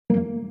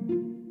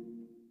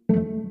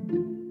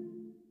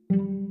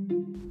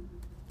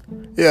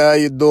Yeah, how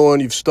you doing?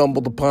 You've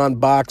stumbled upon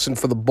Boxing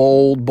for the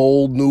Bold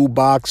new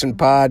boxing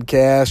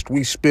podcast.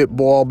 We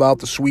spitball about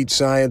the sweet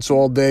science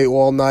all day,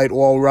 all night,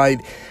 all right.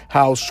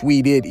 How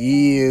sweet it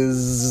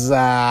is.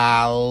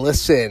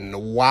 Listen,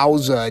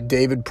 wowza,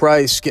 David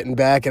Price getting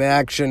back in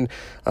action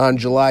on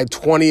July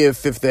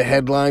 20th, if the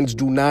headlines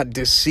do not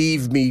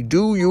deceive me.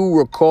 Do you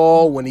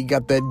recall when he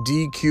got that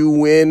DQ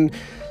win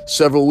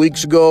several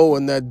weeks ago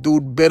and that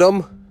dude bit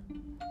him?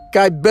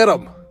 Guy bit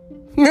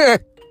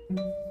him.